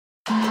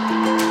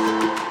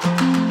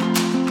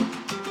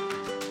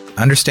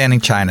Understanding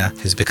China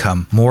has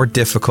become more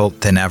difficult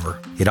than ever,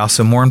 yet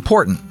also more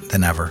important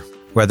than ever.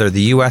 Whether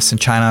the U.S.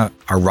 and China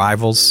are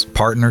rivals,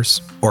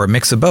 partners, or a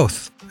mix of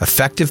both,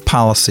 effective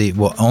policy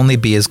will only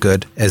be as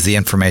good as the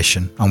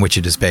information on which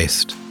it is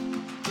based.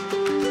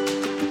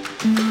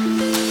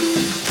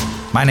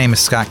 My name is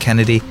Scott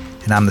Kennedy,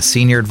 and I'm the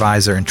Senior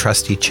Advisor and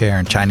Trustee Chair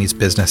in Chinese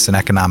Business and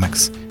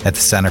Economics at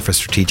the Center for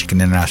Strategic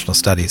and International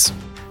Studies.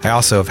 I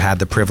also have had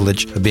the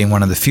privilege of being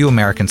one of the few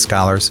American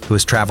scholars who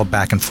has traveled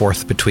back and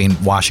forth between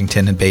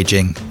Washington and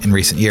Beijing in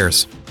recent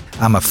years.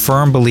 I'm a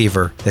firm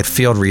believer that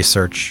field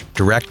research,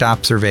 direct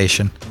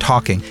observation,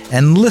 talking,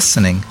 and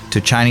listening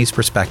to Chinese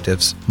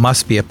perspectives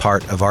must be a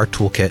part of our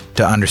toolkit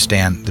to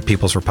understand the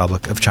People's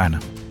Republic of China.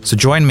 So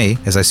join me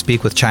as I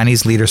speak with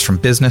Chinese leaders from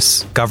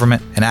business,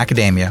 government, and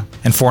academia,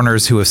 and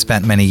foreigners who have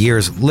spent many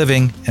years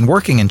living and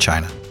working in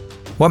China.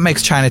 What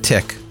makes China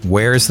tick?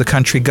 Where is the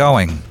country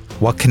going?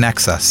 What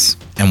connects us?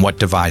 And what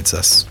divides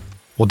us?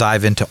 We'll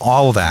dive into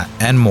all of that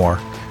and more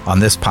on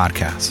this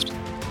podcast.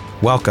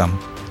 Welcome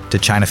to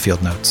China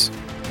Field Notes.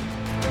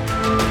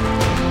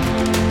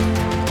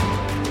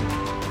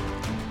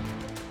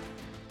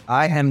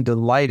 I am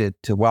delighted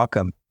to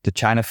welcome to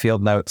China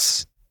Field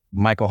Notes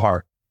Michael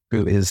Hart,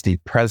 who is the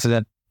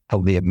president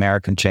of the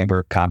American Chamber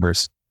of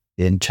Commerce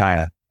in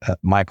China.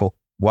 Michael,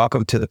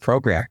 welcome to the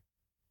program.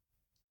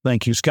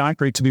 Thank you, Scott.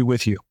 Great to be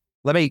with you.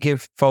 Let me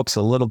give folks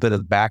a little bit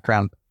of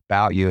background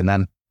about you, and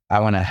then I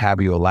want to have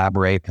you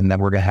elaborate, and then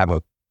we're going to have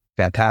a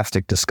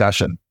fantastic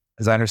discussion.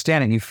 As I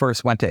understand it, you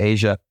first went to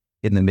Asia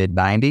in the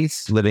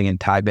mid-90s, living in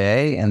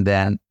Taipei, and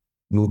then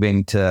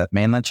moving to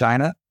mainland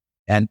China.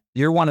 And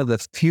you're one of the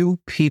few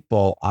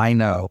people I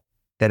know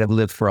that have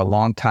lived for a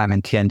long time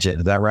in Tianjin.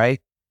 Is that right?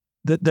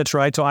 That's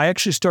right. So I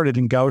actually started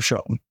in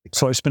Kaohsiung.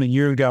 So I spent a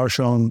year in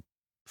Kaohsiung,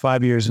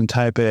 5 years in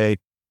Taipei,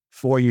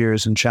 4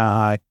 years in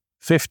Shanghai,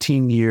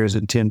 15 years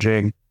in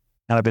Tianjin,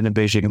 and I've been in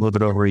Beijing a little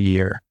bit over a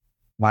year.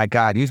 My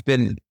God, you've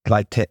been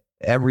to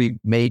every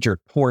major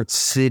port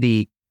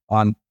city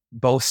on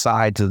both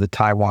sides of the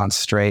Taiwan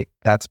Strait.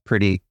 That's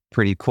pretty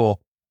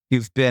cool.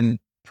 You've been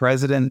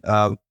president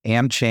of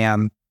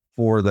AmCham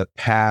for the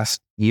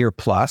past year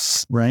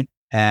plus. Right.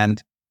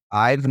 And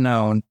I've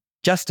known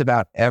just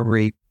about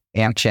every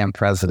AmCham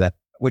president,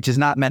 which is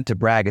not meant to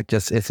brag.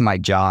 It's my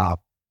job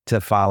to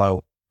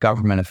follow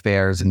government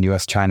affairs and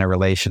U.S.-China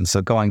relations.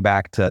 So going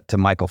back to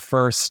Michael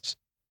First,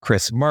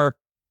 Chris Merck,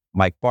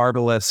 Mike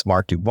Barbalas,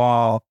 Mark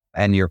Duval,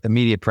 and your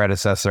immediate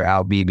predecessor,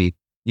 Al Bibi,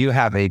 you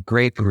have a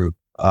great group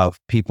of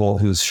people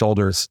whose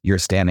shoulders you're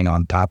standing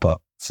on top of.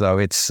 So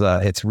it's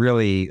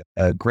really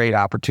a great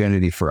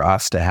opportunity for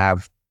us to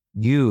have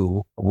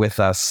you with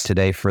us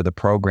today for the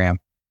program.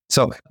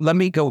 So let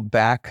me go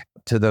back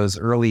to those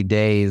early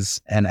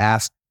days and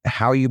ask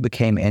how you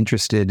became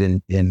interested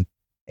in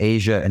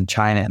Asia and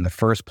China in the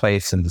first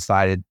place and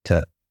decided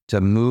to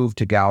move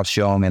to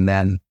Kaohsiung and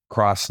then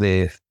cross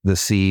the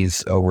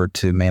seas over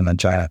to mainland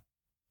China.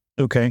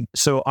 Okay.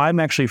 So I'm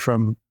actually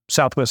from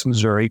Southwest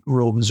Missouri,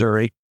 rural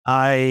Missouri.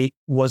 I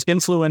was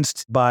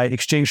influenced by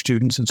exchange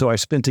students. And so I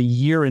spent a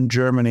year in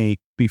Germany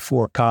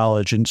before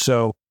college. And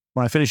so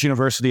when I finished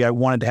university, I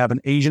wanted to have an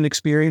Asian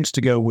experience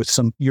to go with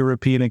some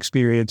European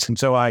experience. And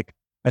so I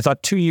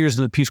thought 2 years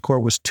in the Peace Corps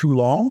was too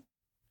long.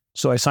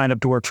 So I signed up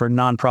to work for a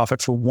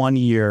nonprofit for 1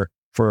 year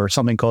for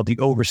something called the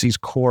Overseas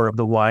Corps of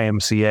the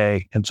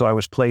YMCA. And so I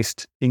was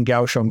placed in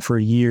Kaohsiung for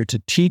a year to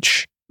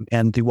teach,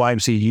 and the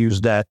YMCA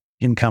used that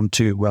income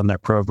to run their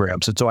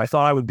programs. And so I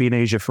thought I would be in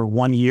Asia for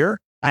 1 year.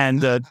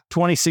 And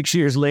 26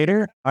 years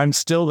later, I'm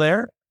still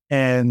there.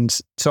 And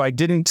so I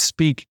didn't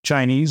speak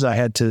Chinese. I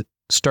had to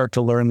start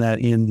to learn that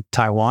in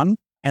Taiwan.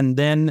 And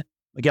then,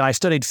 again, I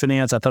studied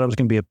finance. I thought I was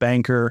going to be a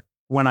banker.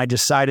 When I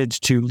decided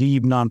to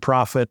leave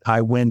nonprofit,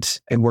 I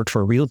went and worked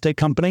for a real estate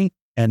company.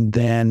 And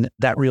then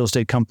that real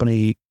estate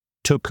company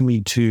took me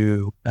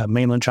to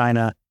mainland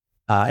China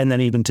and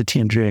then even to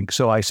Tianjin.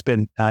 So I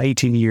spent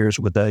 18 years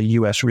with a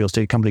U.S. real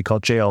estate company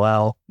called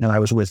JLL. And I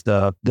was with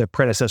the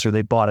predecessor.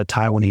 They bought a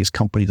Taiwanese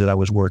company that I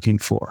was working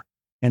for.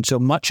 And so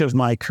much of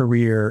my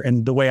career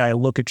and the way I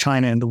look at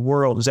China and the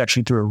world is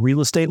actually through a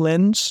real estate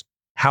lens,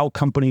 how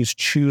companies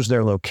choose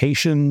their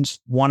locations.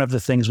 One of the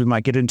things we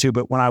might get into,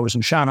 but when I was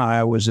in Shanghai,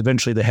 I was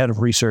eventually the head of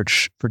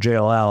research for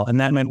JLL. And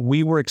that meant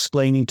we were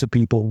explaining to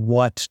people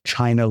what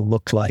China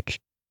looked like.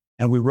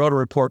 And we wrote a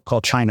report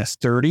called China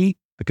 30,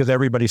 because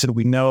everybody said,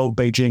 we know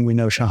Beijing, we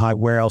know Shanghai,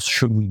 where else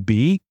should we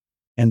be?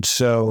 And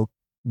so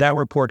that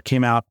report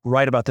came out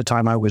right about the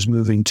time I was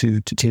moving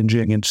to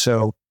Tianjin. And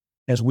so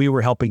as we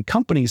were helping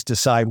companies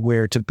decide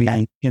where to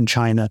be in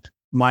China,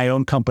 my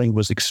own company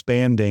was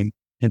expanding.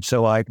 And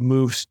so I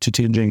moved to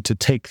Tianjin to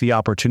take the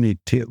opportunity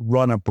to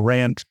run a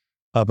branch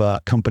of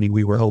a company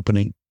we were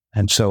opening.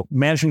 And so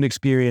management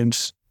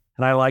experience,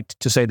 and I like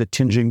to say that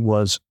Tianjin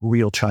was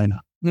real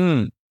China.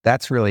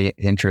 That's really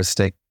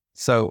interesting.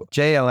 So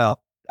JLL,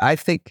 I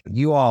think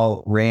you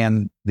all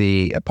ran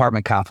the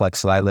apartment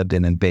complex that I lived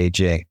in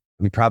Beijing.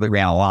 We probably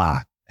ran a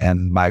lot.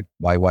 And my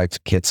wife's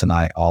kids and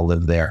I all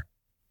lived there.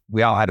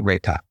 We all had a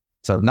great time.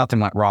 So nothing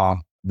went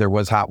wrong there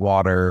was hot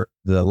water,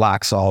 the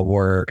locks all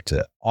worked,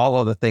 all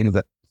of the things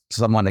that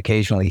someone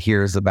occasionally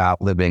hears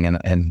about living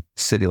in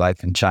city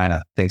life in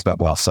China, thinks about,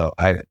 well, so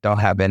I don't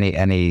have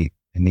any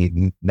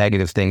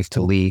negative things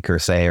to leak or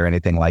say or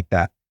anything like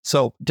that.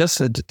 So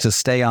just to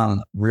stay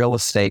on real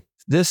estate,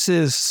 this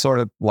is sort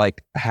of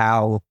like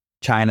how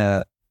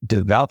China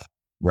developed,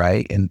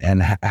 right?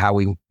 And how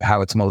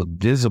it's most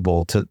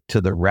visible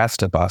to the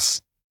rest of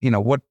us.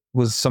 What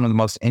was some of the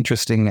most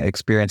interesting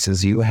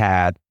experiences you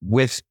had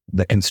with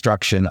the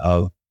construction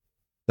of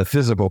the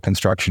physical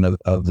construction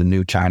of the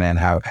new China and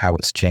how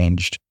it's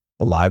changed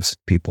the lives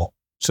of people?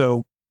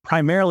 So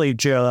primarily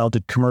JLL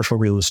did commercial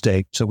real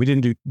estate. So we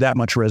didn't do that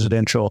much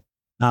residential.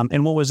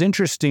 And what was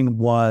interesting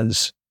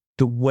was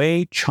the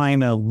way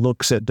China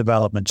looks at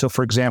development. So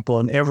for example,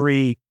 in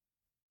every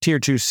tier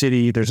 2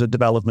 city, there's a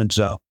development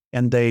zone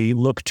and they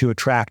look to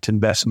attract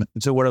investment.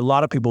 And so what a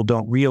lot of people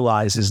don't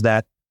realize is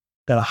that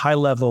at a high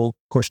level,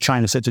 of course,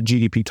 China sets a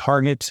GDP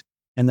target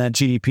and that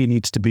GDP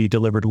needs to be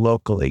delivered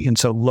locally. And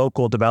so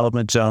local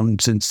development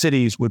zones in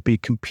cities would be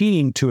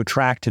competing to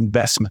attract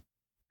investment.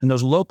 And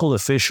those local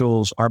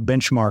officials are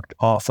benchmarked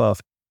off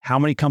of how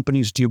many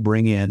companies do you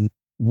bring in,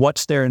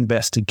 what's their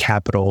invested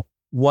capital,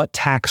 what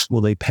tax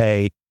will they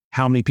pay,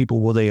 how many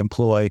people will they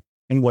employ,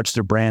 and what's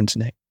their brand's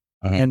name.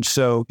 Uh-huh. And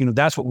so,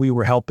 that's what we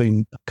were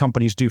helping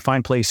companies do,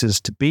 find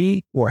places to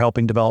be, or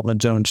helping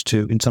development zones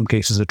to, in some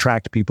cases,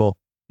 attract people.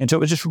 And so it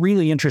was just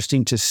really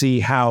interesting to see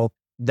how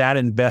that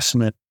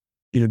investment,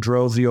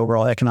 drove the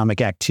overall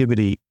economic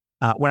activity.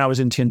 When I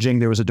was in Tianjin,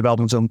 there was a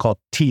development zone called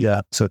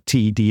TEDA, so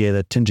TEDA,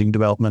 the Tianjin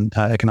Development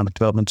Economic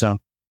Development Zone,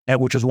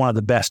 which was one of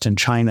the best in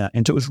China.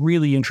 And so it was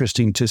really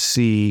interesting to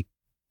see,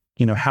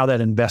 how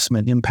that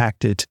investment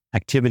impacted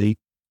activity.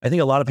 I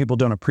think a lot of people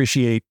don't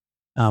appreciate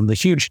the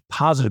huge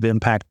positive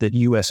impact that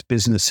U.S.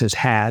 business has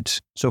had.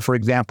 So, for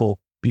example,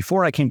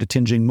 before I came to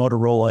Tianjin,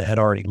 Motorola had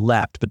already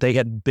left, but they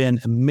had been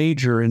a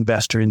major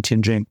investor in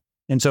Tianjin.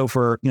 And so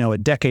for, a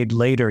decade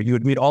later, you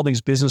would meet all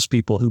these business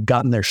people who'd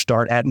gotten their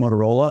start at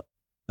Motorola.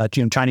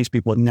 Chinese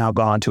people had now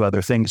gone to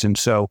other things. And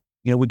so,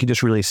 we could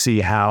just really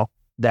see how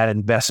that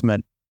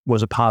investment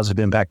was a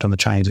positive impact on the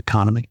Chinese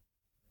economy.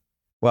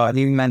 Well,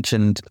 you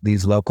mentioned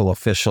these local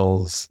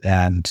officials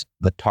and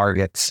the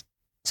targets.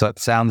 So it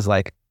sounds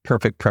like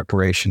perfect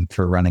preparation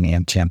for running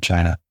AmCham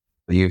China,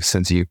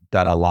 since you've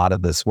done a lot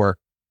of this work.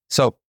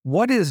 So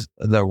what is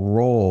the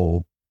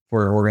role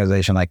for an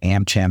organization like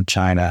AmCham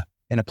China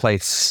in a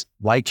place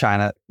like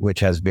China, which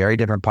has very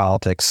different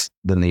politics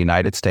than the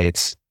United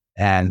States,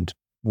 and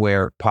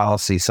where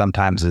policy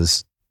sometimes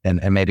is, and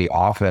maybe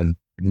often,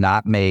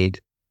 not made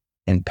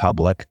in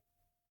public,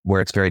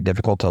 where it's very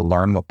difficult to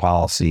learn what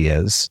policy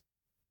is?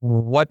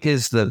 What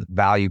is the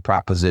value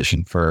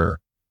proposition for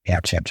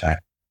AmCham China?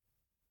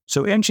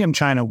 So AmCham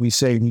China, we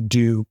say we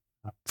do,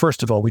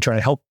 first of all, we try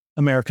to help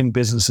American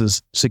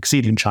businesses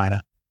succeed in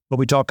China. But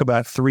we talk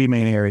about 3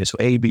 main areas. So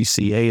A, B,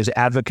 C. A is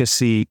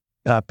advocacy,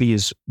 B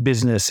is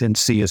business, and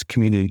C is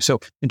community. So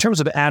in terms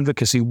of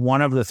advocacy,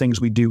 one of the things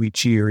we do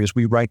each year is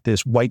we write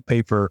this white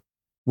paper,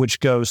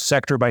 which goes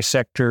sector by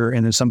sector,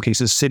 and in some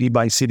cases, city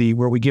by city,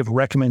 where we give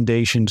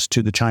recommendations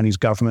to the Chinese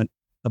government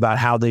about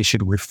how they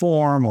should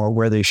reform or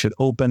where they should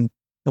open.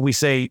 And we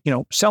say,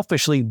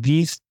 selfishly,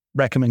 these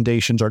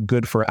recommendations are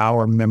good for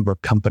our member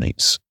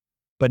companies.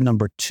 But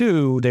number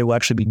 2, they will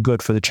actually be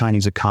good for the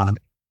Chinese economy.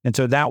 And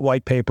so that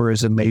white paper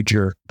is a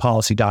major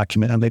policy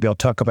document, and maybe I'll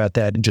talk about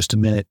that in just a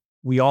minute.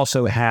 We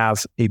also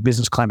have a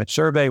business climate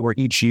survey where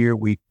each year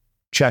we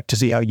check to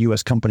see how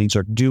U.S. companies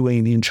are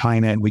doing in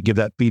China, and we give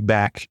that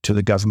feedback to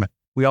the government.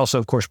 We also,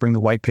 of course, bring the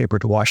white paper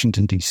to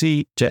Washington,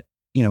 D.C. to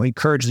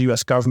encourage the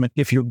U.S. government,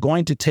 if you're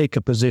going to take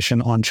a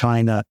position on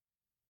China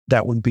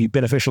that would be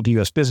beneficial to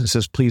U.S.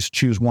 businesses, please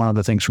choose one of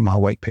the things from our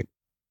white paper.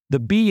 The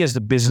B is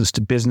the business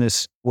to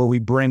business, where we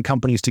bring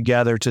companies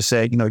together to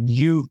say,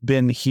 you've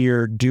been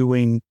here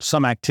doing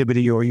some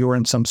activity or you're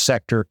in some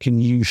sector. Can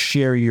you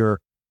share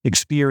your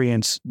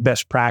experience,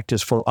 best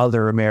practice for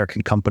other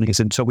American companies?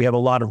 And so we have a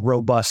lot of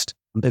robust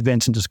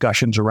events and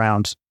discussions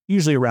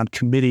usually around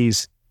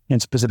committees in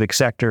specific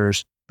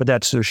sectors, but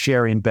that's sort of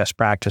sharing best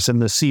practice.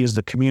 And the C is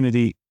the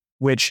community,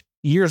 which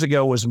years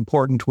ago was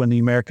important when the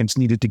Americans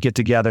needed to get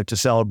together to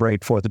celebrate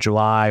 4th of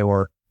July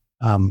or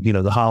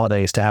the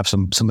holidays, to have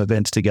some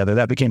events together.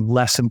 That became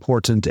less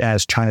important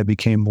as China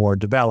became more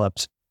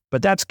developed.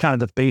 But that's kind of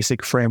the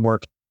basic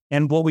framework.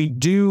 And what we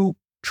do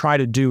try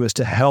to do is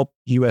to help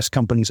U.S.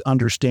 companies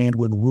understand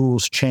when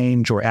rules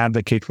change or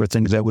advocate for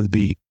things that would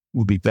be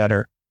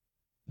better.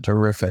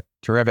 Terrific.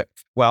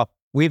 Well,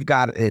 we've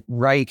got it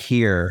right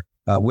here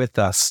with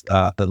us,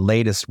 the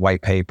latest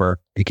white paper.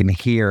 You can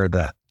hear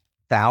the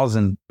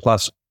 1,000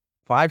 plus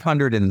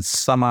 500 and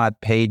some odd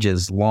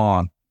pages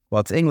long. Well,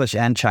 it's English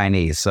and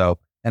Chinese.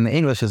 And the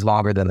English is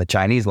longer than the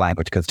Chinese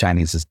language because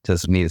Chinese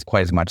doesn't need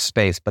quite as much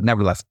space. But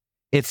nevertheless,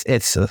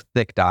 it's a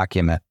thick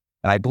document.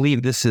 And I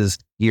believe this is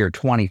year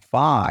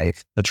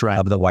 25 That's right.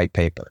 of the white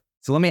paper.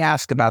 So let me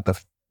ask about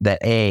the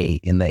A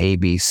in the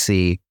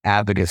ABC,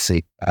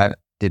 advocacy. I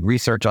did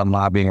research on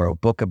lobbying, wrote a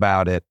book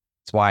about it.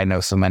 That's why I know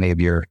so many of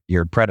your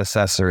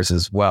predecessors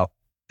as well.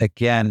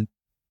 again,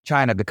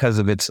 China, because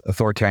of its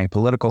authoritarian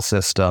political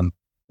system,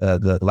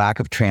 the lack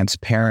of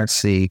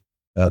transparency,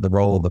 the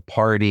role of the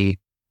party,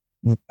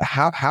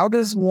 how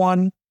does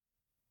one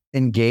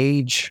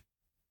engage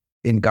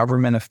in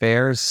government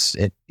affairs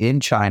in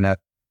China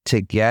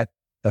to get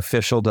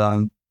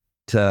officialdom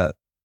to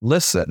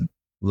listen,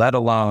 let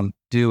alone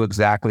do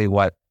exactly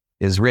what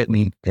is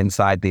written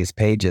inside these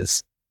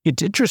pages?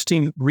 It's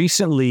interesting.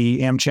 Recently,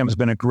 AmCham has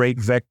been a great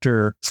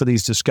vector for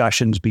these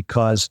discussions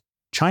because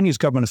Chinese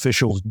government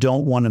officials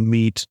don't want to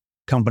meet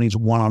companies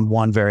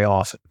one-on-one very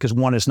often because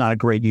one, is not a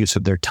great use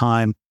of their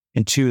time,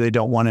 and two, they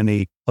don't want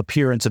any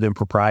appearance of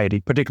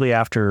impropriety, particularly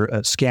after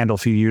a scandal a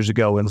few years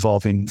ago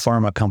involving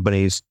pharma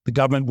companies. The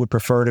government would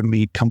prefer to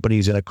meet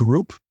companies in a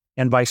group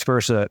and vice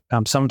versa.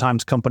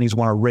 Sometimes companies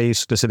want to raise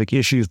specific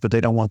issues, but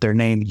they don't want their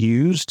name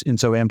used. And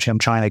so AmCham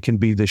China can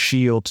be the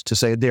shield to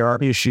say there are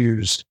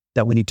issues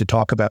that we need to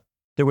talk about.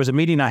 There was a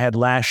meeting I had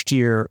last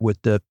year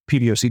with the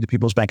PBOC, the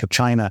People's Bank of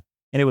China,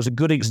 and it was a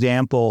good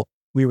example.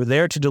 We were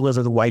there to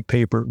deliver the white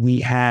paper.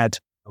 We had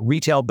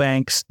retail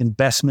banks,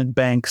 investment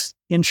banks,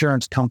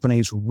 insurance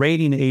companies,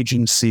 rating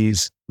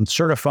agencies, and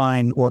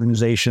certifying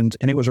organizations.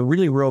 And it was a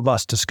really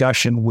robust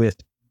discussion with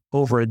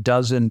over a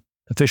dozen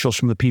officials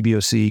from the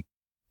PBOC.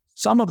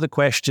 Some of the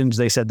questions,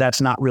 they said,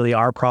 that's not really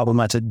our problem.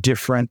 That's a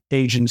different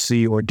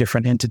agency or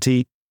different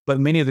entity. But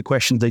many of the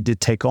questions they did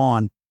take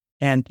on.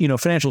 And,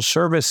 financial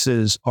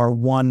services are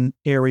one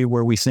area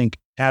where we think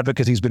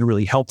advocacy has been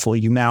really helpful.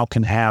 You now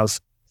can have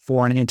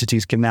foreign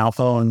entities can now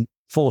own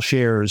full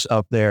shares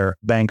of their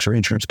banks or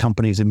insurance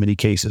companies in many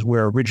cases,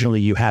 where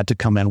originally you had to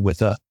come in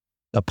with a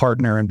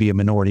partner and be a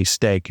minority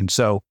stake. And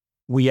so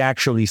we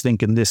actually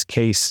think in this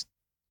case,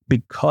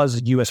 because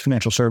U.S.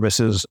 financial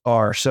services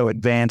are so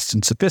advanced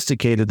and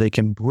sophisticated, they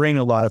can bring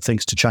a lot of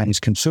things to Chinese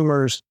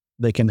consumers.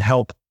 They can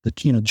help the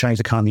Chinese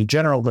economy in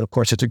general, but of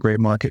course it's a great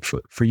market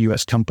for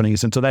U.S.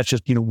 companies. And so that's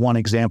just one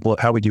example of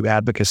how we do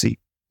advocacy.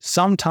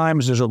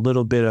 Sometimes there's a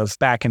little bit of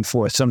back and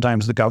forth.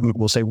 Sometimes the government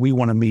will say, we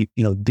want to meet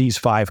these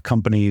 5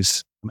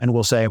 companies, and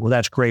we'll say, well,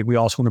 that's great. We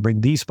also want to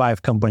bring these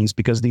 5 companies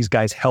because these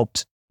guys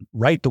helped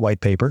write the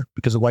white paper,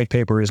 because the white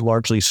paper is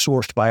largely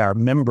sourced by our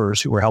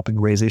members who are helping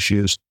raise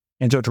issues.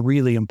 And so it's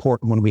really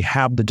important when we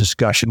have the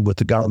discussion with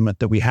the government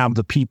that we have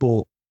the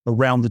people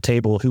around the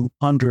table who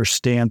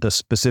understand the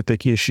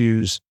specific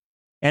issues.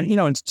 And,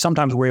 and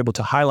sometimes we're able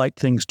to highlight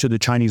things to the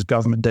Chinese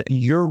government that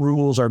your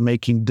rules are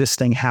making this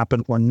thing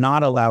happen or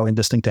not allowing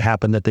this thing to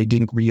happen that they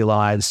didn't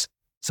realize.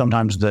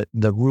 Sometimes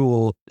the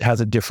rule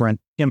has a different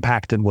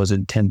impact than was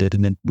intended.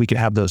 And then we can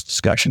have those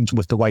discussions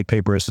with the white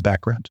paper as the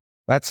background.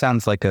 That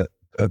sounds like a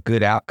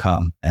good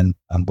outcome. And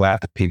I'm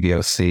glad the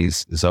PBOC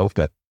is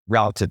open.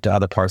 Relative to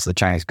other parts of the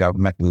Chinese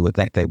government, we would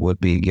think they would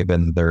be,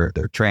 given their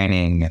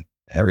training and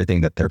everything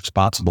that they're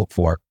responsible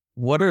for.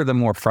 What are the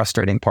more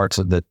frustrating parts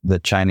of the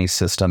Chinese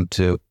system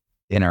to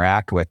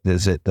interact with?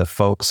 Is it the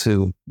folks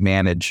who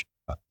manage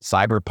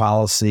cyber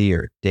policy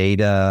or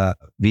data,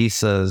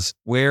 visas?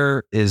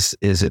 Where is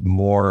it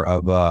more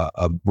of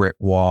a brick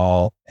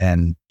wall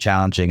and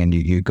challenging, and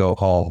you go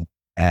home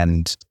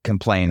and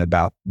complain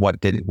about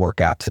what didn't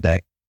work out today?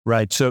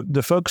 Right. So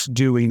the folks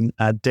doing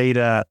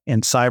data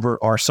and cyber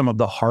are some of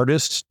the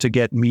hardest to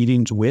get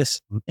meetings with,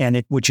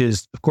 and which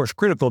is, of course,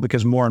 critical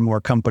because more and more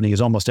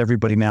companies, almost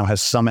everybody now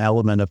has some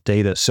element of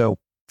data. So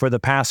for the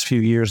past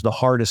few years, the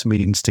hardest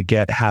meetings to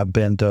get have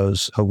been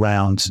those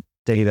around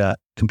data,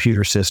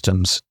 computer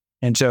systems.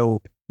 And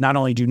so not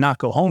only do you not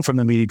go home from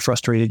the meeting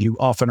frustrated, you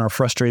often are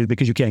frustrated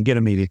because you can't get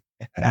a meeting.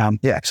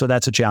 So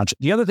that's a challenge.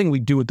 The other thing we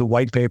do with the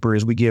white paper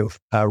is we give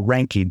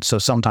rankings. So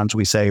sometimes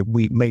we say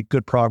we made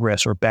good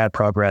progress or bad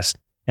progress.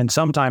 And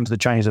sometimes the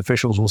Chinese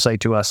officials will say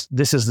to us,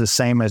 this is the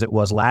same as it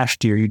was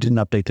last year. You didn't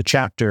update the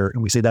chapter.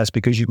 And we say that's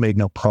because you made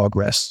no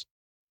progress.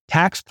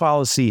 Tax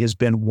policy has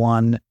been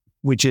one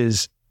which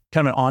is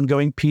kind of an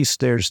ongoing piece.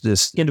 There's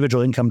this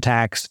individual income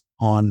tax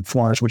on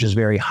foreigners, which is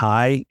very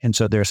high. And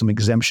so there are some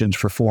exemptions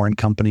for foreign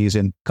companies.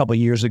 And a couple of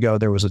years ago,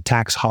 there was a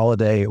tax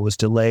holiday. It was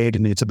delayed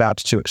and it's about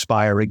to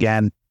expire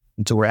again.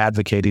 And so we're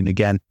advocating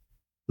again.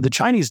 The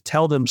Chinese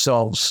tell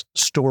themselves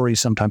stories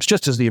sometimes,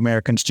 just as the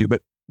Americans do.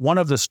 But one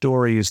of the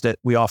stories that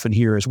we often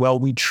hear is, well,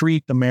 we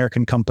treat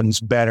American companies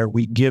better.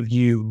 We give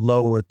you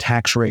lower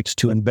tax rates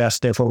to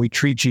invest. Therefore, we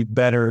treat you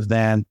better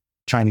than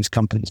Chinese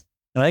companies.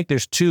 And I think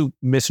there's 2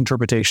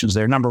 misinterpretations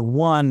there. Number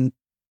one,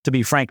 to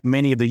be frank,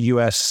 many of the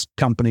U.S.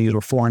 companies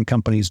or foreign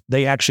companies,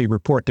 they actually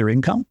report their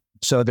income.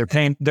 So they're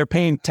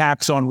paying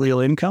tax on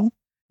real income,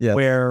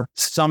 where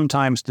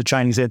sometimes the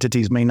Chinese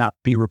entities may not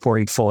be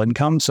reporting full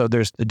income. So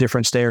there's a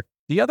difference there.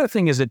 The other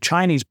thing is that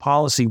Chinese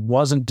policy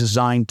wasn't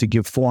designed to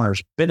give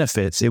foreigners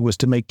benefits. It was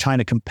to make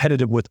China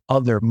competitive with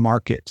other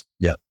markets.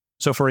 Yeah.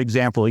 So for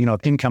example,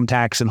 if income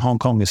tax in Hong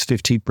Kong is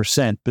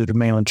 15%, but in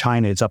mainland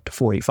China it's up to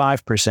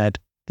 45%,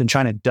 then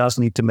China does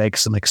need to make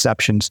some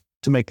exceptions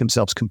to make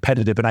themselves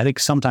competitive. And I think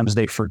sometimes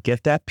they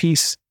forget that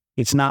piece.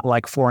 It's not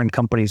like foreign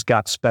companies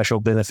got special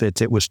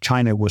benefits. It was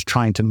China was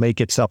trying to make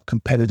itself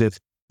competitive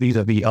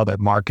vis-a-vis other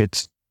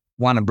markets.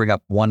 I want to bring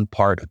up one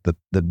part of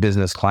the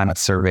business climate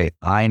survey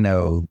I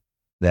know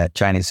that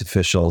Chinese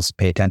officials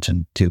pay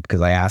attention to,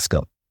 because I ask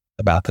them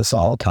about this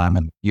all the time,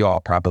 and you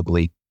all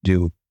probably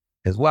do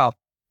as well.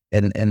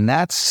 And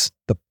that's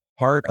the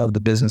part of the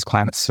business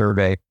climate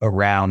survey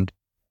around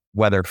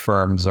whether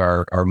firms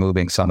are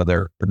moving some of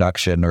their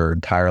production or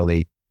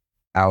entirely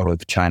out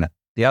of China.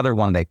 The other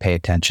one they pay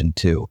attention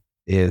to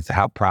is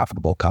how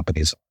profitable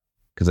companies are,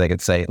 because they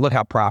could say, look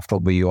how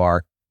profitable you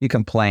are. You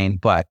complain,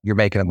 but you're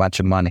making a bunch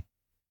of money.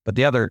 But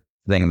the other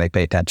thing they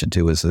pay attention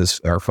to is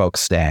are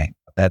folks staying?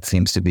 That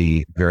seems to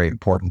be very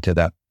important to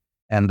them.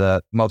 And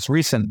the most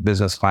recent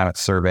business climate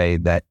survey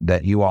that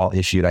you all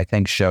issued, I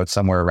think, showed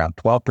somewhere around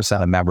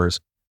 12% of members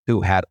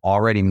who had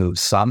already moved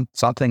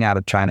something out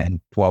of China, and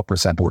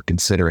 12% were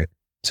considering.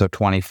 So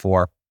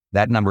 24,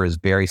 that number is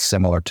very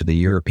similar to the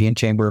European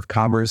Chamber of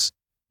Commerce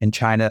in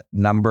China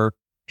number.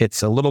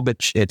 It's a little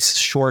bit, it's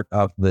short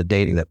of the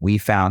data that we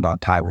found on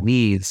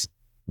Taiwanese,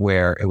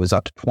 where it was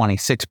up to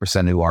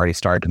 26% who already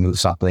started to move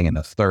something, and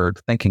a third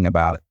thinking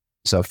about it.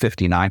 So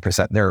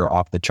 59%, they're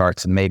off the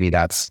charts. And maybe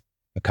that's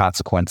a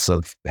consequence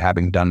of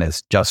having done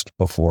this just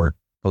before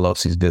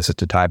Pelosi's visit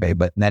to Taipei.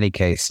 But in any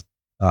case,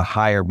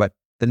 higher. But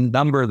the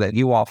number that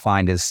you all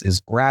find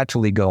is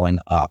gradually going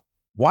up.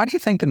 Why do you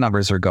think the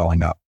numbers are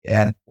going up?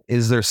 And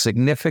is there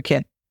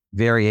significant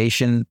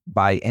variation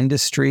by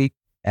industry?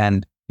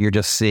 And you're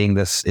just seeing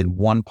this in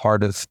one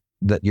part of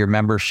your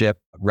membership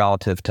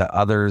relative to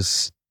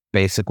others?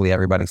 Basically,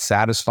 everybody's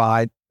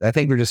satisfied. I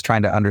think we're just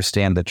trying to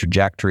understand the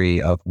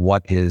trajectory of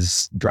what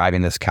is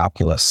driving this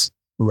calculus.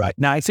 Right.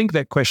 Now, I think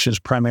that question is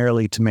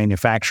primarily to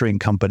manufacturing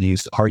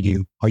companies. Are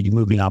you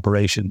moving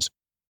operations?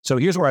 So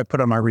here's where I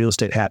put on my real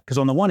estate hat. Because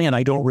on the one hand,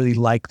 I don't really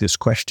like this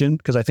question,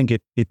 because I think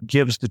it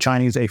gives the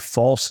Chinese a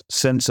false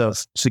sense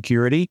of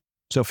security.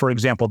 So for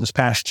example, this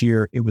past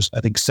year, it was, I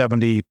think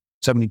 72,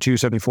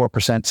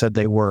 74% said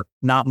they were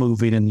not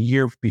moving. And the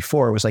year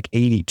before, it was like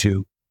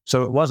 82.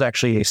 So it was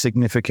actually a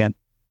significant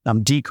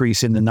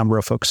decrease in the number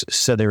of folks who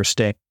said they were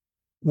staying.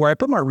 Where I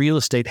put my real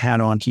estate hat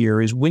on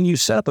here is when you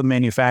set up a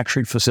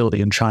manufacturing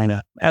facility in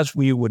China, as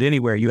we would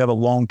anywhere, you have a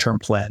long-term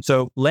plan.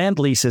 So land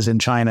leases in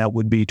China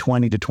would be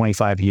 20 to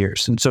 25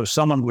 years. And so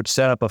someone would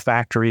set up a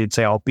factory and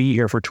say, I'll be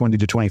here for 20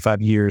 to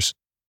 25 years.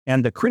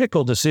 And the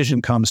critical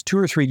decision comes 2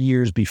 or 3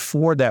 years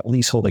before that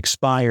leasehold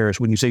expires,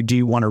 when you say, do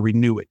you want to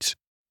renew it?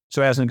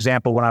 So as an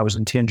example, when I was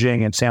in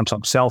Tianjin and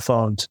Samsung cell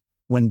phones,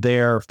 when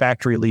their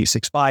factory lease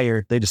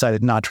expired, they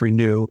decided not to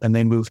renew and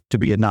they moved to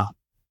Vietnam.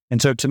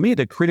 And so to me,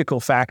 the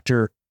critical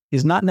factor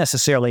is not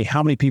necessarily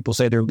how many people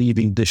say they're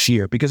leaving this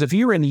year. Because if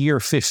you're in year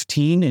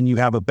 15 and you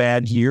have a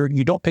bad year,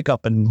 you don't pick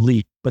up and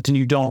leave, but then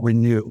you don't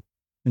renew.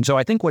 And so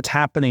I think what's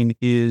happening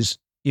is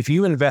if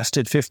you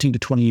invested 15 to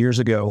 20 years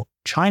ago,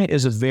 China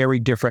is a very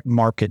different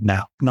market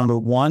now. Number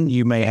one,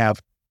 you may have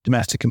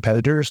domestic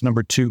competitors.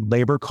 Number two,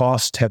 labor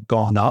costs have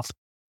gone up.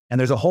 And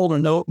there's a whole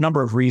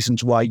number of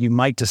reasons why you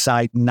might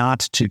decide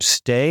not to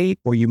stay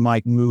or you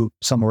might move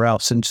somewhere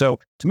else. And so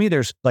to me,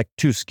 there's like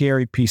two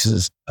scary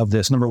pieces of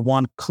this. Number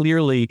one,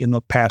 clearly in the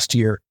past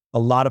year, a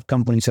lot of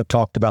companies have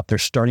talked about they're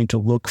starting to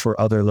look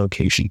for other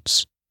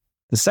locations.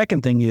 The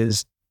second thing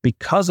is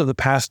because of the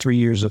past 3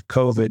 years of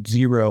COVID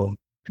zero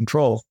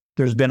control,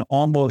 there's been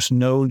almost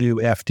no new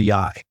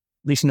FDI, at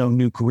least no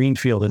new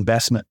greenfield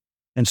investment.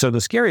 And so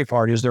the scary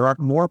part is there aren't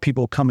more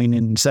people coming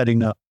in and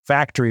setting up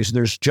factories.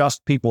 There's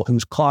just people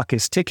whose clock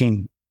is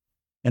ticking.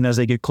 And as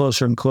they get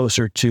closer and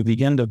closer to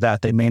the end of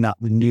that, they may not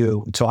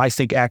renew. So I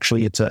think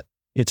actually it's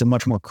a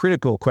much more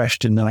critical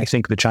question than I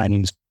think the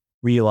Chinese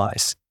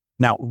realize.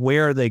 Now,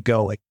 where are they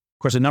going?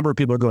 Of course, a number of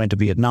people are going to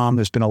Vietnam.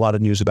 There's been a lot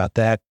of news about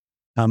that.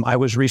 I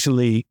was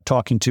recently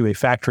talking to a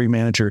factory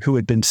manager who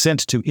had been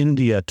sent to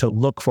India to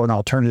look for an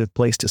alternative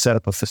place to set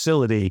up a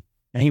facility.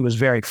 And he was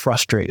very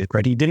frustrated,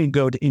 right? He didn't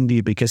go to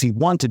India because he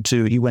wanted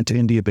to. He went to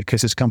India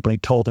because his company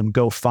told him,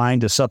 go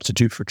find a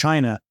substitute for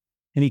China.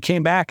 And he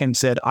came back and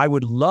said, I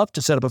would love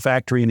to set up a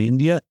factory in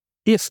India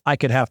if I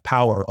could have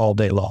power all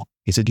day long.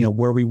 He said,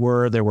 where we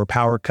were, there were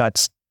power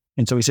cuts.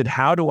 And so he said,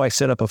 how do I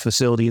set up a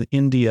facility in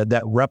India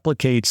that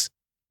replicates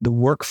the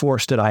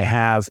workforce that I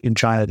have in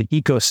China, the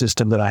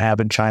ecosystem that I have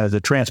in China, the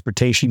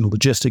transportation,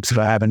 logistics that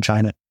I have in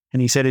China?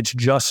 And he said, it's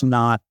just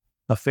not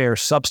a fair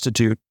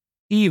substitute,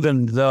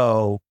 even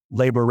though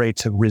labor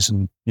rates have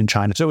risen in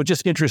China. So it's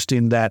just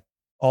interesting that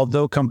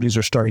although companies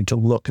are starting to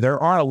look, there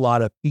are a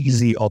lot of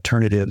easy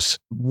alternatives.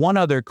 One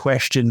other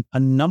question, a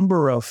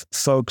number of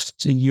folks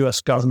in the U.S.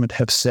 government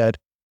have said,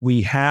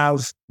 we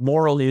have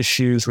moral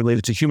issues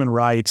related to human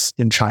rights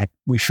in China.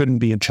 We shouldn't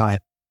be in China.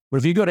 But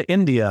if you go to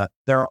India,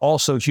 there are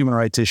also human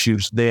rights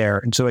issues there.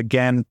 And so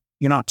again,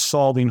 you're not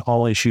solving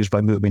all issues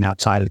by moving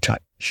outside of China.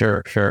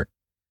 Sure.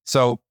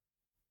 So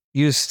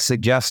you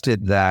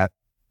suggested that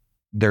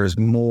there's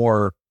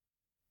more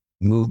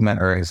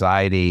movement or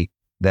anxiety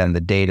than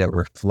the data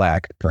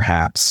reflect,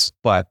 perhaps,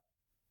 but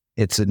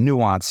it's a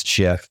nuanced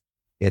shift.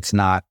 It's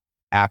not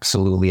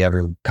absolutely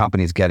every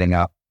company's getting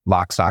up,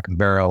 lock, stock, and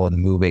barrel and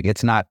moving.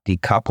 It's not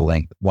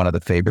decoupling, one of the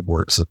favorite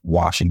words of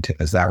Washington.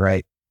 Is that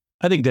right?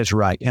 I think that's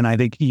right. And I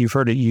think you've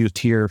heard it used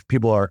here.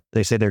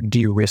 They say they're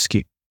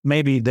de-risking.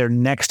 maybe their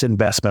next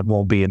investment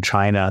won't be in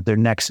China. Their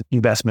next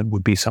investment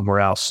would be somewhere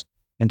else.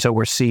 And so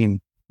we're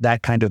seeing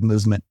that kind of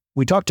movement.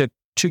 We talked to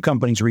two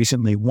companies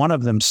recently. One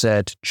of them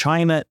said,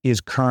 China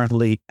is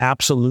currently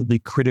absolutely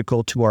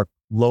critical to our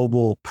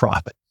global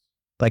profit.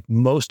 Like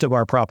most of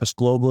our profits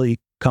globally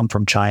come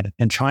from China,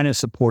 and China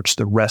supports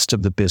the rest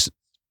of the business.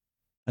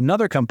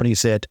 Another company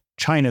said,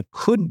 China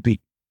could be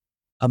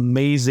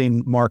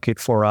amazing market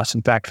for us.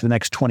 In fact, for the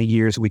next 20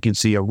 years, we can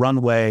see a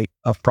runway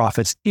of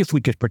profits if we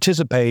could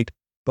participate,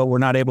 but we're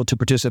not able to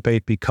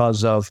participate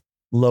because of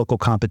local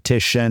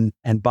competition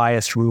and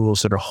biased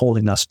rules that are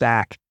holding us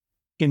back.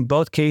 In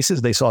both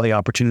cases, they saw the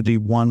opportunity.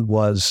 One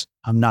was,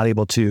 I'm not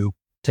able to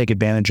take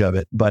advantage of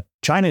it. But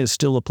China is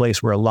still a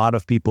place where a lot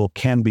of people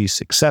can be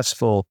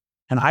successful.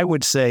 And I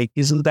would say,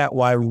 isn't that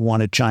why we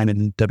wanted China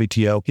in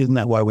WTO? Isn't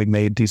that why we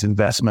made these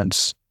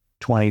investments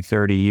 20,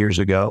 30 years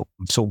ago?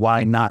 So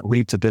why not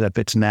reap the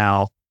benefits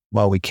now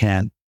while we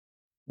can?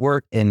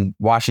 We're in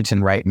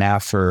Washington right now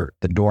for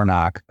the door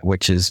knock,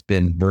 which has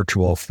been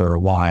virtual for a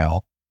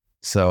while.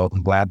 So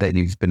I'm glad that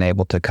you've been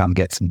able to come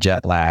get some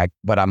jet lag.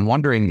 But I'm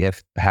wondering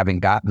if, having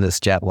gotten this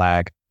jet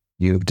lag,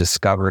 you've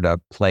discovered a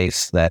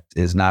place that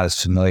is not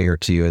as familiar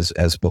to you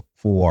as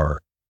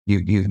before.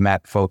 You've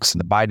met folks in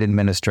the Biden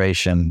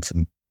administration,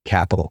 from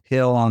Capitol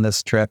Hill on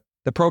this trip.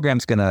 The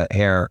program's going to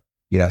air,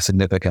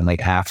 significantly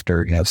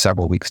after,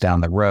 several weeks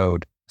down the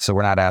road. So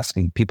we're not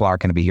asking, people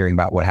aren't going to be hearing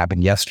about what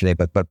happened yesterday,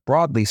 but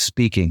broadly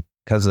speaking,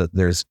 because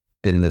there's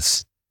been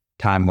this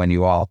time when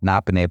you all have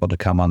not been able to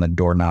come on the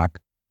door knock,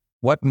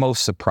 what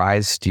most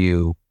surprised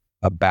you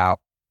about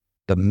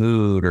the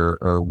mood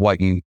or what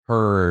you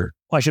heard?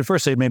 Well, I should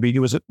first say we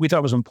thought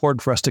it was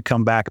important for us to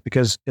come back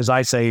because, as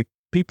I say,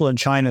 people in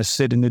China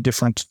sit in a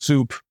different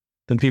soup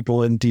than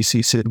people in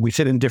DC sit. We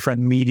sit in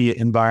different media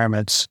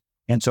environments.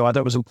 And so I thought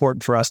it was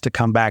important for us to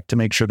come back to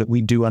make sure that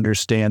we do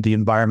understand the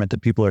environment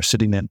that people are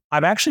sitting in.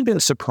 I've actually been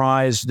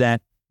surprised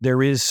that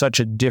there is such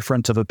a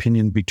difference of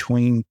opinion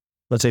between,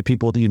 let's say,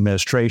 people in the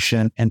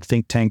administration and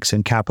think tanks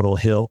in Capitol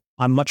Hill.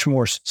 I'm much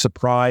more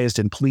surprised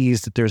and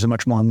pleased that there's a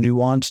much more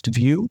nuanced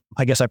view.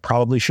 I guess I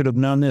probably should have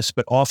known this,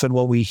 but often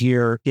what we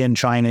hear in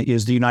China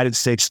is the United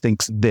States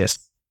thinks this,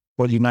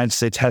 or the United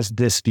States has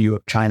this view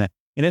of China.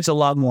 And it's a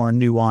lot more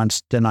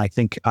nuanced than I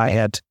think I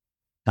had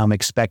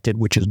expected,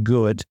 which is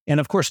good. And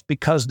of course,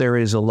 because there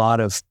is a lot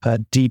of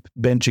deep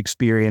bench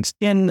experience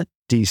in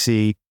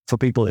DC for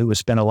people who have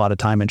spent a lot of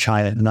time in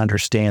China and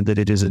understand that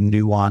it is a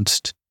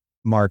nuanced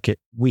market.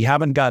 We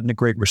haven't gotten a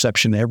great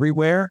reception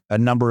everywhere. A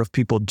number of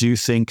people do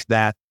think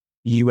that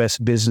U.S.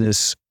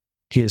 business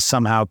is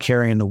somehow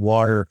carrying the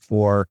water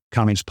for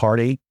Communist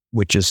Party,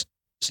 which is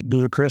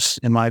ludicrous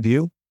in my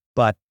view.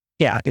 But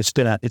yeah, it's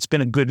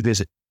been a good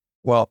visit.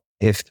 Well,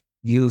 if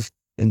you've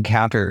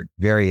encountered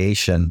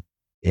variation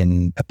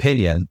in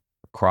opinion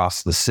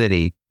across the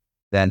city,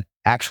 then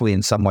actually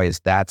in some ways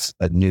that's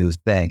a new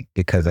thing,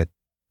 because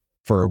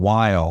for a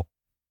while,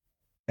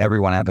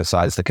 everyone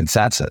emphasized the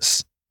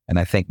consensus. And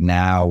I think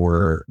now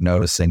we're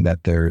noticing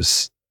that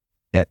there's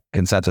that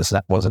consensus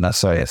that wasn't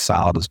necessarily as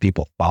solid as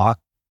people thought,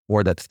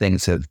 or that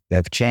things have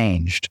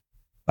changed.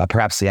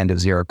 Perhaps the end of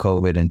zero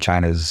COVID and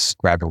China's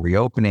gradual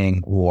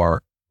reopening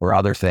or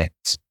other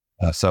things.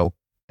 So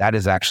that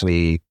is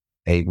actually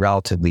a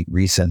relatively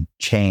recent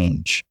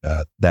change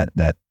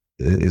that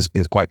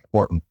is quite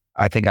important.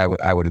 I think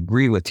I would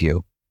agree with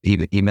you,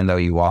 even though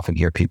you often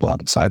hear people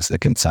on sides of the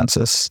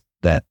consensus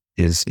that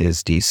is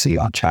DC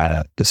on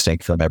China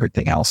distinct from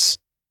everything else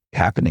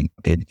happening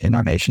in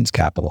our nation's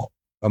capital.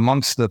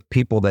 Amongst the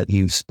people that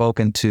you've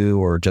spoken to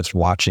or just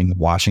watching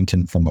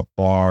Washington from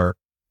afar,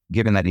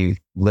 given that you've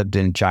lived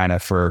in China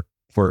for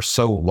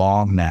so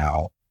long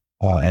now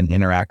and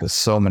interact with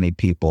so many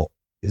people,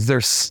 is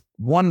there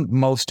one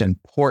most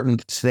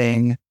important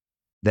thing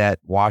that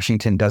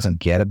Washington doesn't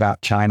get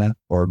about China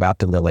or about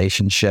the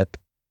relationship,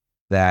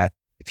 that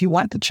if you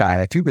went to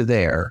China, if you were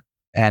there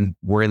and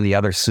were in the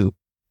other soup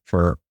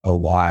for a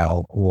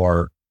while,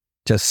 or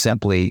just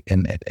simply,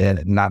 and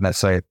not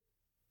necessarily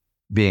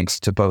being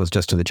supposed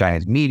just to the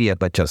Chinese media,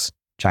 but just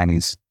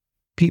Chinese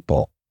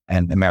people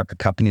and American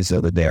companies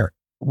that are there,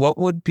 what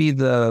would be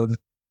the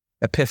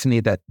epiphany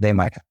that they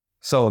might have?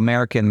 So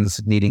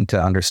Americans needing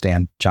to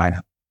understand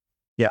China.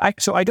 Yeah,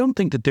 so I don't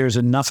think that there's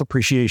enough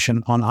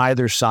appreciation on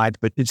either side,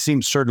 but it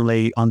seems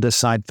certainly on this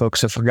side,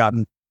 folks have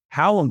forgotten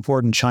how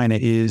important China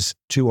is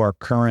to our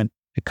current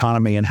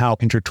economy and how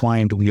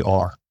intertwined we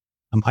are.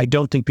 I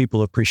don't think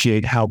people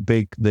appreciate how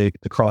big the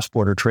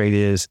cross-border trade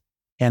is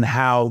and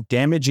how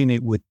damaging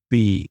it would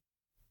be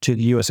to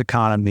the U.S.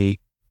 economy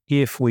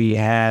if we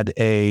had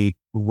a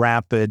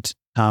rapid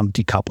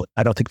decoupling.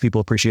 I don't think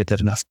people appreciate that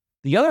enough.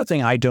 The other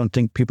thing I don't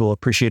think people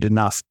appreciate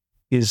enough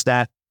is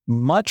that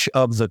much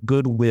of the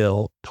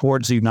goodwill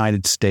towards the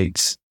United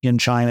States in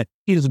China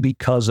is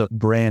because of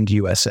brand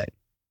USA.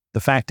 The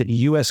fact that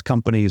U.S.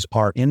 companies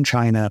are in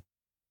China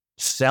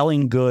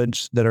selling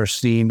goods that are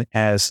seen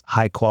as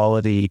high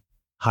quality,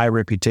 high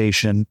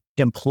reputation,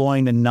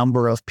 employing a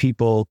number of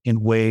people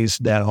in ways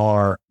that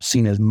are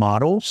seen as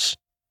models,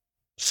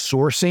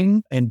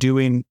 sourcing and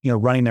doing,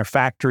 running their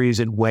factories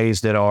in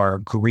ways that are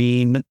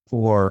green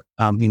or,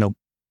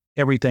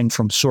 everything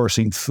from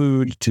sourcing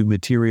food to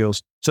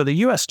materials. So the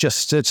U.S.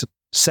 just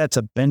sets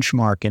a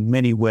benchmark in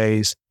many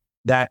ways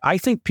that I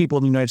think people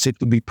in the United States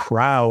would be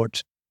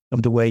proud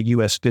of the way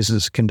U.S.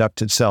 business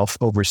conducts itself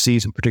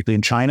overseas, and particularly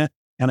in China.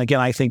 And again,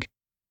 I think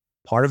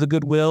part of the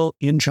goodwill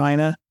in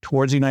China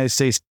towards the United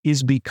States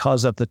is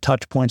because of the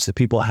touch points that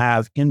people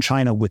have in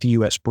China with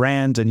U.S.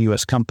 brands and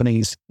U.S.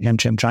 companies.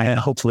 AmCham China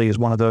hopefully is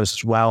one of those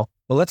as well.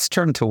 Well, let's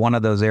turn to one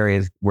of those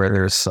areas where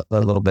there's a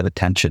little bit of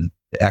tension,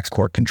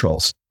 export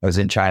controls. I was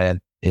in China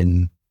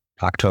in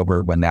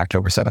October when the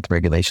October 7th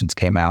regulations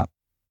came out.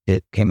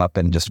 It came up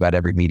in just about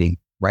every meeting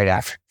right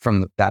after.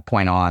 From that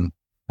point on,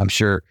 I'm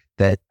sure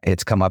that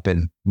it's come up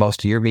in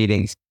most of your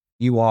meetings.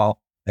 You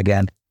all,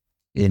 again,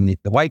 in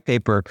the white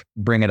paper,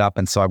 bring it up.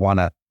 And so I want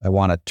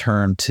to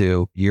turn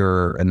to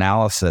your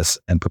analysis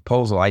and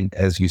proposal.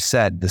 As you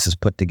said, this is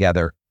put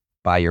together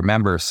by your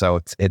members.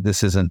 So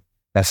this isn't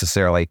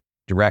necessarily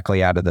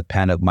directly out of the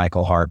pen of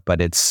Michael Hart,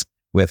 but it's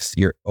with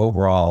your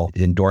overall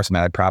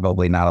endorsement.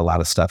 Probably not a lot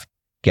of stuff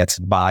gets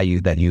by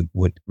you that you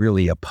would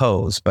really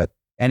oppose. But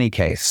any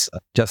case,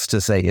 just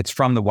to say it's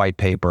from the white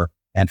paper.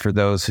 And for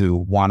those who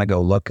want to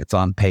go look, it's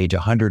on page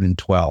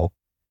 112.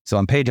 So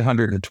on page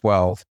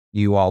 112,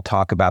 you all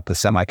talk about the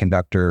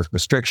semiconductor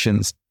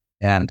restrictions.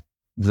 And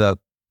the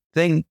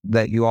thing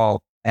that you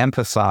all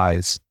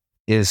emphasize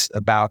is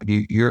about,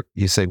 you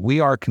say, we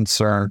are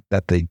concerned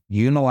that the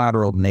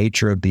unilateral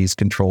nature of these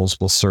controls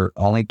will serve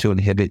only to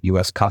inhibit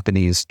U.S.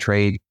 companies'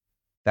 trade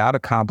without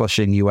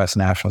accomplishing U.S.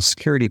 national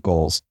security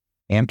goals.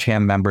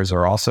 AmCham members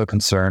are also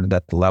concerned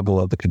that the level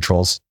of the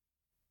controls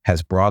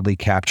has broadly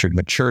captured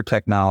mature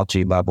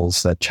technology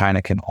levels that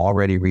China can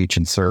already reach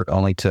and serve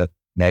only to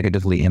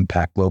negatively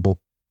impact global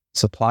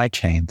supply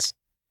chains.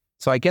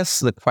 So I guess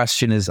the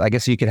question is, I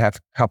guess you could have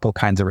a couple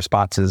kinds of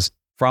responses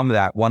from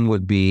that. One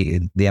would be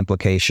the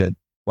implication,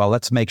 well,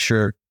 let's make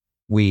sure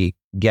we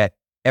get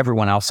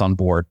everyone else on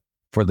board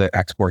for the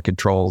export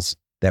controls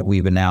that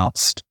we've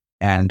announced.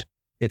 And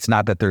it's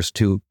not that they're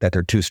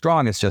too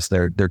strong, it's just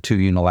they're too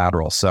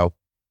unilateral. So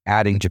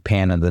adding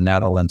Japan and the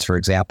Netherlands, for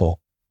example,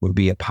 would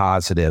be a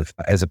positive,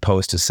 as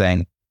opposed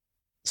to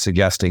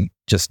suggesting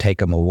just take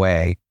them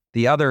away.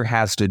 The other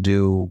has to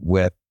do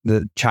with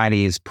the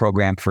Chinese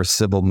program for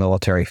civil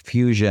military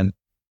fusion,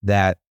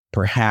 that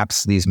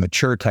perhaps these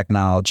mature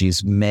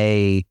technologies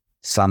may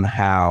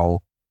somehow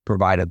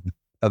provide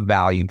a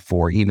value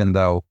for, even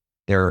though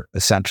they're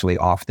essentially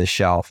off the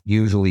shelf,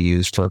 usually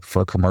used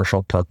for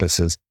commercial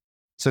purposes.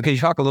 So can you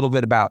talk a little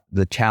bit about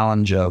the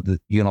challenge of the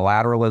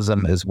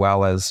unilateralism, as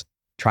well as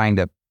trying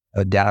to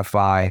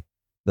identify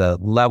the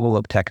level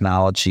of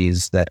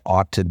technologies that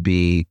ought to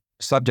be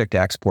subject to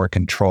export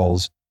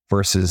controls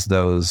versus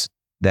those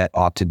that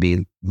ought to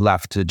be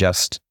left to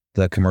just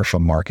the commercial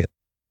market?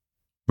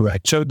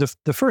 Right. So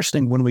the first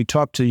thing, when we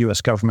talk to the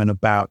U.S. government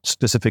about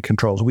specific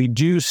controls, we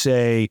do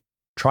say,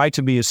 try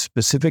to be as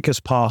specific as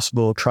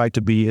possible, try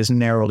to be as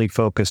narrowly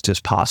focused as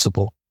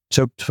possible.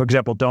 So, for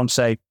example, don't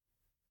say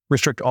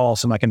restrict all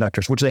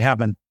semiconductors, which they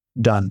haven't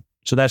done.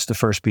 So that's the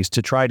first piece,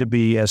 to try to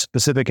be as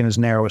specific and as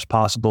narrow as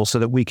possible so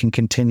that we can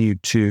continue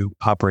to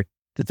operate.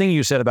 The thing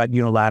you said about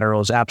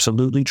unilateral is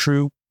absolutely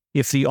true.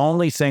 If the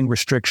only thing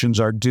restrictions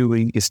are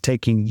doing is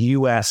taking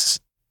U.S.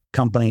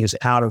 companies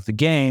out of the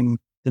game,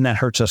 then that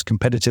hurts us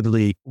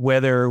competitively,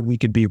 whether we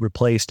could be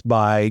replaced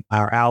by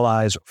our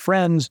allies or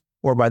friends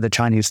or by the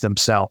Chinese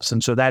themselves.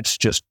 And so that's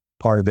just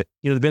part of it.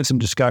 There's been some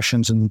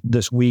discussions in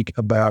this week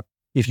about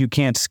if you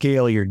can't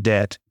scale your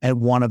debt,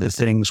 and one of the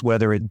things,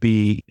 whether it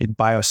be in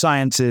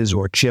biosciences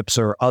or chips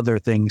or other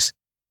things,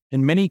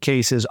 in many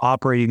cases,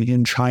 operating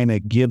in China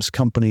gives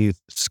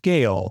companies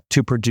scale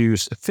to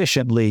produce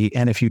efficiently.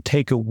 And if you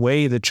take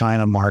away the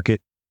China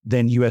market,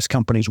 then U.S.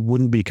 companies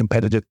wouldn't be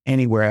competitive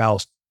anywhere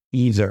else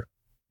either.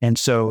 And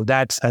so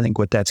that's, I think,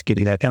 what that's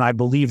getting at. And I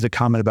believe the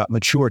comment about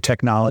mature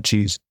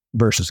technologies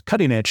versus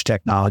cutting edge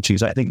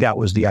technologies, I think that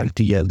was the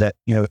idea that,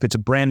 if it's a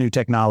brand new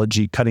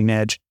technology, cutting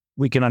edge,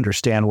 we can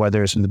understand why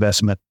there's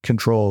investment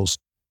controls,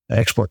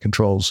 export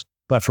controls.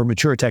 But for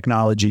mature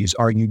technologies,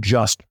 are you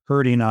just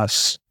hurting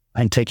us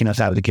and taking us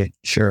out of the game?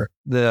 Sure.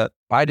 The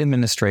Biden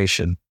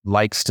administration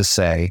likes to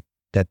say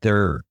that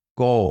their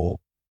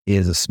goal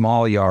is a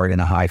small yard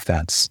and a high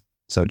fence.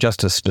 So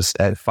just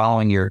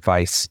following your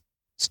advice,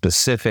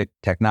 specific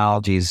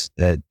technologies,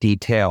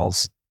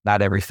 details,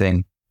 not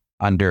everything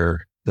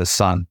under the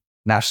sun.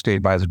 National Security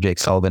Advisor Jake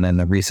Sullivan, in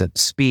the recent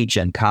speech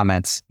and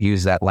comments,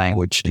 used that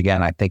language.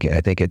 Again, I think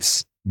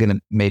it's going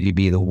to maybe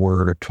be the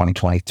word of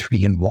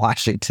 2023 in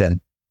Washington.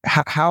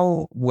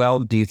 How well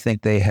do you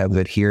think they have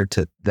adhered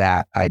to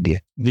that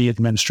idea? The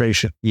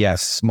administration.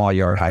 Yes, small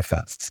yard, high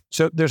fence.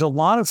 So there's a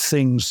lot of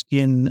things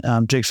in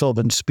Jake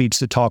Sullivan's speech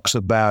that talks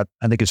about,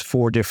 I think it's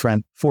four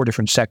different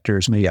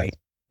sectors, maybe. Yeah.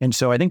 And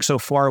so I think so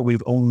far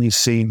we've only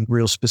seen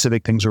real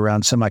specific things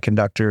around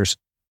semiconductors.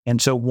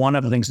 And so one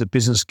of the things the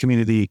business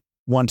community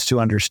wants to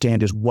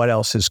understand is what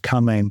else is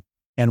coming.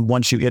 And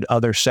once you hit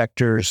other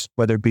sectors,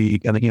 whether it be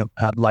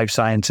life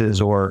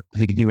sciences or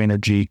new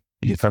energy,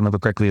 if I remember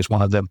correctly, is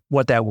one of them,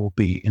 what that will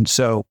be. And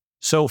so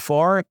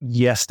far,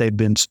 yes, they've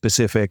been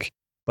specific,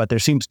 but there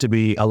seems to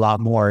be a lot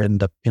more in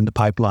the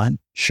pipeline.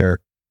 Sure.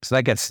 So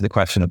that gets to the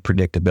question of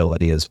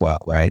predictability as well,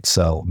 right?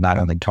 So not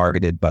only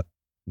targeted, but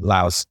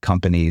allows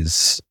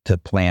companies to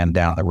plan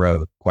down the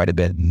road quite a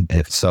bit. And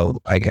if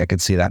so, I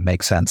could see that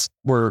makes sense.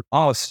 We're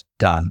almost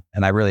done,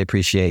 and I really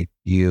appreciate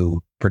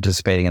you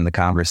participating in the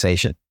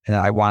conversation. And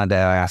I wanted to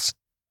ask,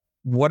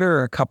 what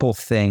are a couple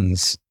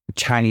things the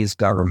Chinese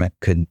government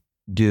could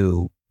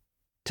do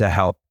to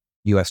help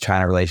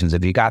U.S.-China relations?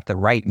 If you got the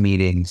right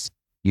meetings,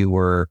 you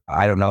were,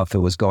 I don't know if it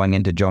was going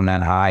into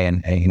Zhongnan High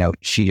and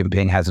Xi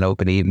Jinping has an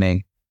open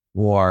evening,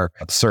 or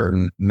a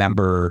certain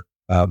member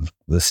of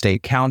the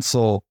state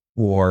council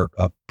or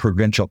a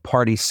provincial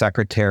party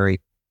secretary.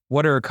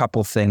 What are a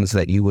couple things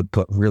that you would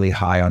put really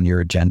high on your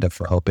agenda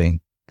for hoping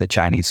the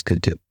Chinese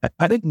could do?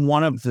 I think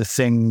one of the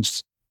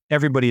things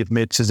everybody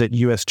admits is that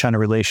U.S.-China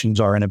relations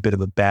are in a bit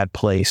of a bad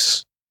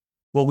place.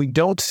 What we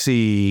don't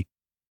see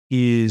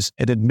is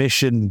an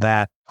admission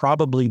that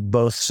probably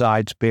both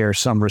sides bear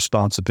some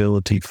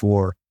responsibility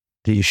for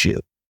the issue.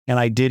 And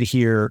I did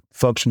hear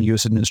folks from the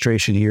U.S.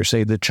 administration here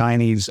say the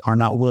Chinese are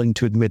not willing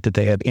to admit that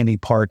they have any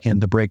part in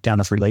the breakdown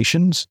of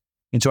relations.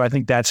 And so I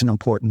think that's an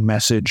important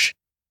message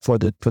for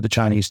the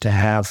Chinese to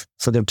have,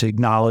 for them to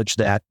acknowledge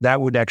that.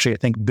 That would actually, I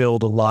think,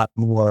 build a lot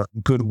more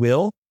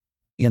goodwill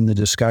in the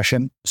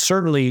discussion.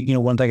 Certainly,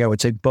 one thing I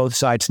would say, both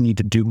sides need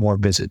to do more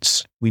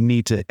visits. We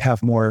need to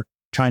have more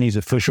Chinese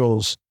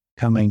officials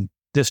coming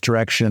this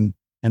direction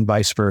and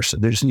vice versa.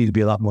 There just need to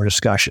be a lot more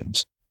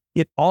discussions.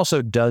 It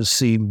also does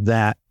seem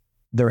that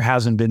there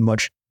hasn't been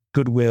much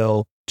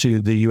goodwill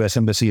to the U.S.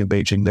 Embassy in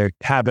Beijing. There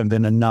haven't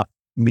been enough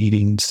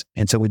meetings,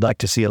 and so we'd like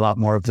to see a lot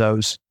more of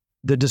those.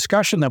 The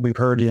discussion that we've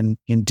heard in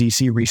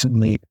D.C.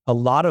 recently, a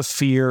lot of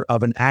fear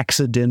of an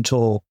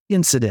accidental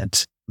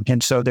incident.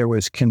 And so there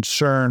was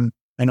concern,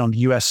 and on the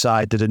U.S.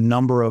 side, that a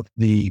number of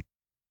the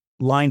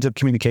lines of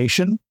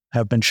communication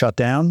have been shut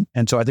down.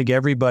 And so I think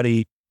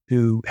everybody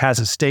who has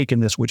a stake in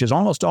this, which is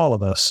almost all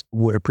of us,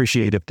 would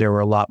appreciate if there were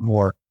a lot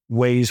more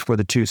ways for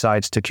the two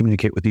sides to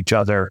communicate with each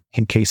other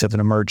in case of an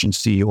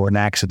emergency or an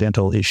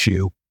accidental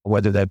issue,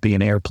 whether that be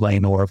an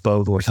airplane or a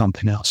boat or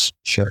something else.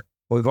 Sure.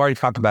 Well, we've already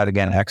talked about,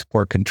 again,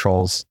 export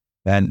controls,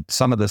 and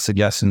some of the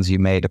suggestions you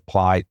made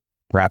apply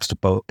perhaps to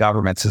both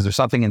governments. Is there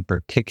something in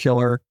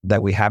particular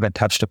that we haven't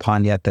touched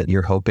upon yet that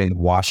you're hoping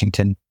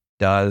Washington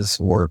does,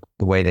 or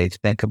the way they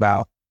think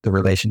about the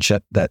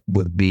relationship that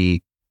would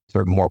be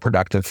sort of more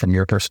productive from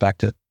your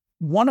perspective?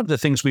 One of the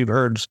things we've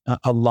heard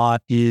a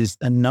lot is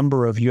a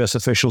number of U.S.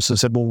 officials have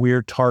said, well,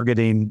 we're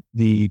targeting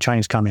the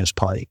Chinese Communist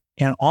Party.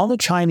 And on the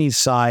Chinese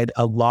side,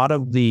 a lot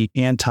of the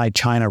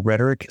anti-China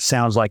rhetoric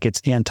sounds like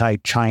it's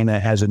anti-China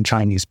as in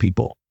Chinese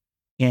people.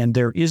 And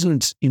there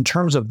isn't, in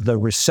terms of the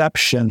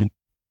reception,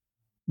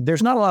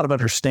 there's not a lot of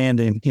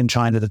understanding in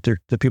China that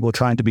the people are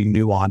trying to be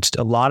nuanced.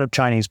 A lot of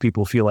Chinese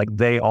people feel like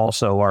they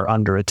also are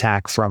under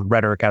attack from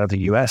rhetoric out of the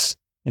U.S.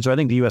 And so I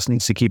think the U.S.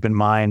 needs to keep in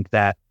mind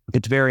that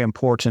it's very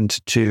important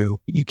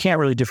you can't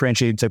really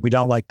differentiate and say, we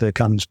don't like the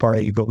Communist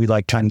Party, but we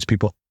like Chinese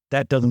people.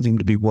 That doesn't seem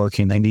to be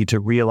working. They need to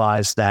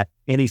realize that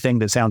anything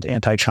that sounds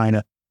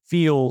anti-China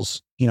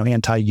feels,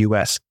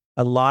 anti-U.S.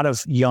 A lot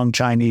of young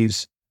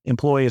Chinese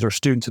employees or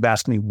students have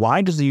asked me,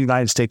 why does the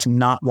United States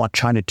not want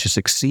China to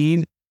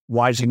succeed?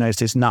 Why does the United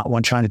States not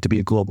want China to be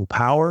a global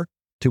power?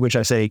 To which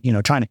I say,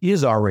 China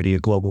is already a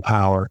global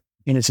power.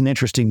 And it's an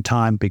interesting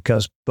time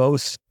because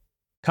both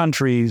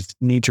countries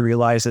need to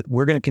realize that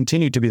we're going to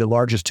continue to be the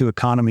largest two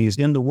economies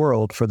in the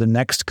world for the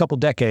next couple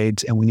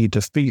decades, and we need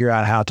to figure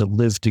out how to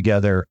live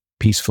together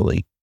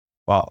peacefully.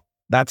 Well,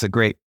 that's a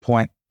great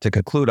point to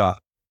conclude on.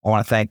 I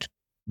want to thank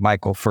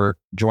Michael for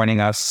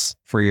joining us,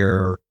 for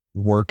your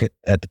work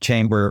at the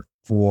Chamber,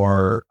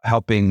 for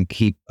helping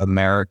keep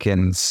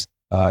Americans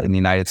in the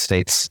United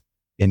States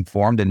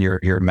informed and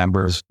your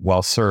members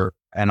well served,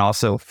 and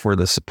also for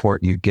the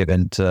support you've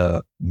given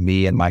to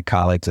me and my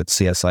colleagues at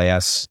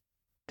CSIS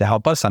to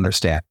help us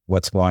understand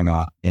what's going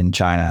on in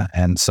China.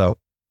 And so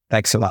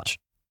thanks so much.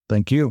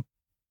 Thank you.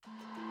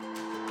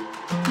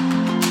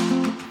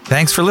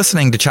 Thanks for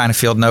listening to China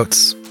Field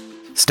Notes.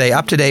 Stay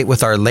up to date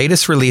with our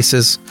latest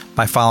releases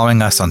by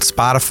following us on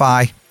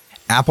Spotify,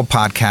 Apple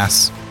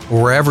Podcasts,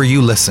 or wherever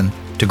you listen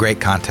to great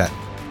content.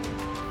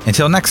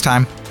 Until next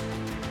time.